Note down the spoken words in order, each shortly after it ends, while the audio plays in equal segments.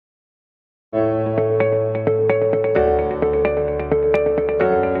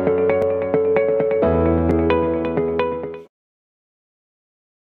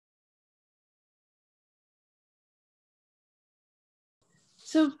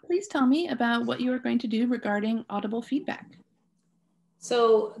So please tell me about what you are going to do regarding Audible feedback.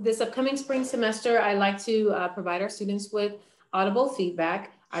 So this upcoming spring semester, I like to provide our students with Audible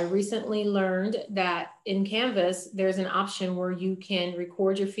feedback. I recently learned that in Canvas, there's an option where you can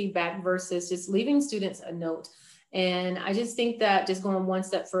record your feedback versus just leaving students a note. And I just think that just going one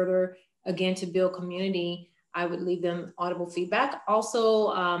step further, again, to build community, I would leave them Audible feedback. Also,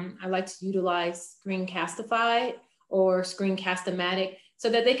 I like to utilize Screencastify or Screencast-O-Matic so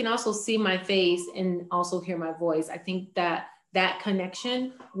that they can also see my face and also hear my voice. I think that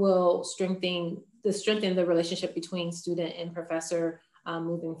connection will strengthen the relationship between student and professor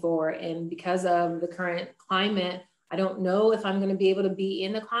moving forward. And because of the current climate, I don't know if I'm going to be able to be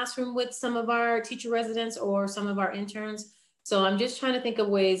in the classroom with some of our teacher residents or some of our interns. So I'm just trying to think of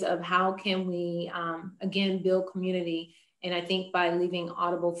ways of how can we, again, build community. And I think by leaving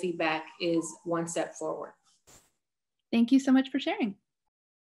Audible feedback is one step forward. Thank you so much for sharing.